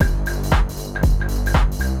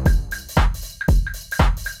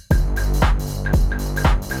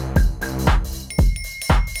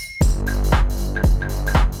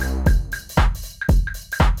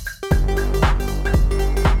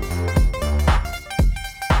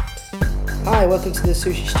Hi, welcome to the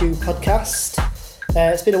Sushi Stew podcast.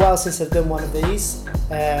 It's been a while since I've done one of these.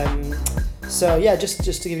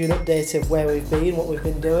 Just to give you an update of where we've been, what we've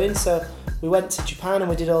been doing. So we went to Japan and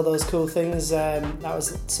we did all those cool things. That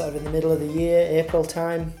was sort of in the middle of the year, April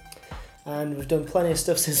time. And we've done plenty of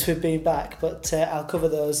stuff since we've been back, but I'll cover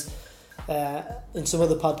those in some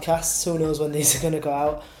other podcasts. Who knows when these are going to go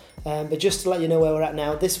out. But just to let you know where we're at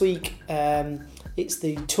now, this week it's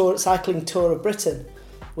the cycling tour of Britain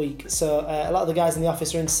week. So a lot of the guys in the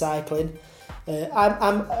office are into cycling.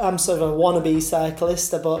 I'm sort of a wannabe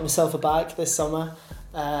cyclist. I bought myself a bike this summer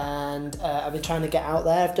and I've been trying to get out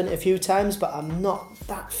there. I've done it a few times, but I'm not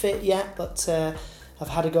that fit yet. But I've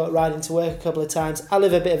had to go riding to work a couple of times. I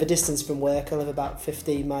live a bit of a distance from work. I live about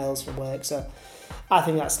 15 miles from work, so I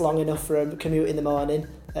think that's long enough for a commute in the morning,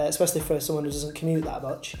 especially for someone who doesn't commute that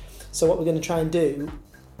much. So what we're going to try and do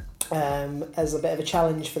as a bit of a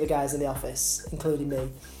challenge for the guys in the office, including me,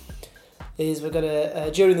 is we're going to,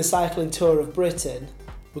 during the cycling tour of Britain,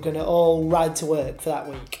 we're going to all ride to work for that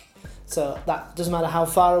week. So that doesn't matter how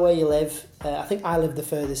far away you live. I think I live the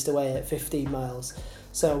furthest away at 15 miles.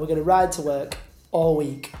 So we're going to ride to work all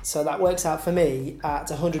week. So that works out for me at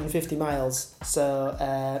 150 miles.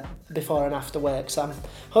 So before and after work. So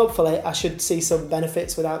hopefully I should see some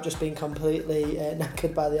benefits without just being completely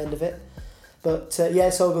knackered by the end of it. But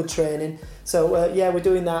it's all good training. So we're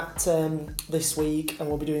doing that this week, and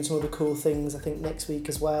we'll be doing some other cool things I think next week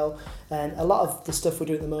as well. And a lot of the stuff we're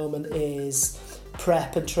doing at the moment is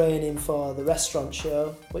prep and training for the restaurant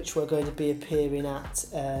show, which we're going to be appearing at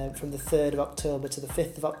from the 3rd of October to the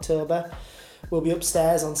 5th of October. We'll be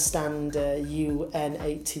upstairs on stand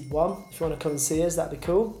UN81. If you want to come and see us, that'd be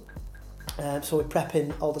cool. So we're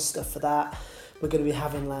prepping all the stuff for that. We're going to be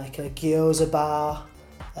having like a gyoza bar.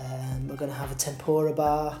 We're going to have a tempura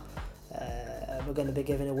bar. We're going to be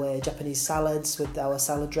giving away Japanese salads with our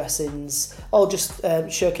salad dressings, all just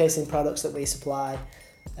showcasing products that we supply.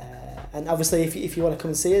 And obviously, if you want to come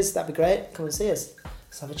and see us, that'd be great. Come and see us.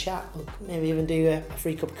 Let's have a chat. We'll maybe even do a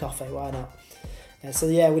free cup of coffee. Why not?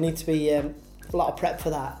 We need to be a lot of prep for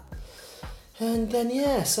that. And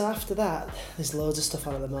then, so after that, there's loads of stuff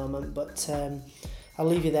on at the moment. But I'll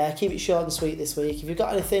leave you there. Keep it short and sweet this week. If you've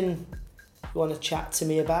got anything you want to chat to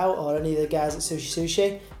me about, or any of the guys at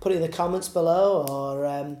SushiSushi, put it in the comments below,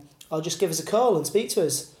 or just give us a call and speak to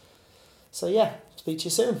us. So speak to you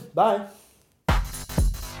soon. Bye.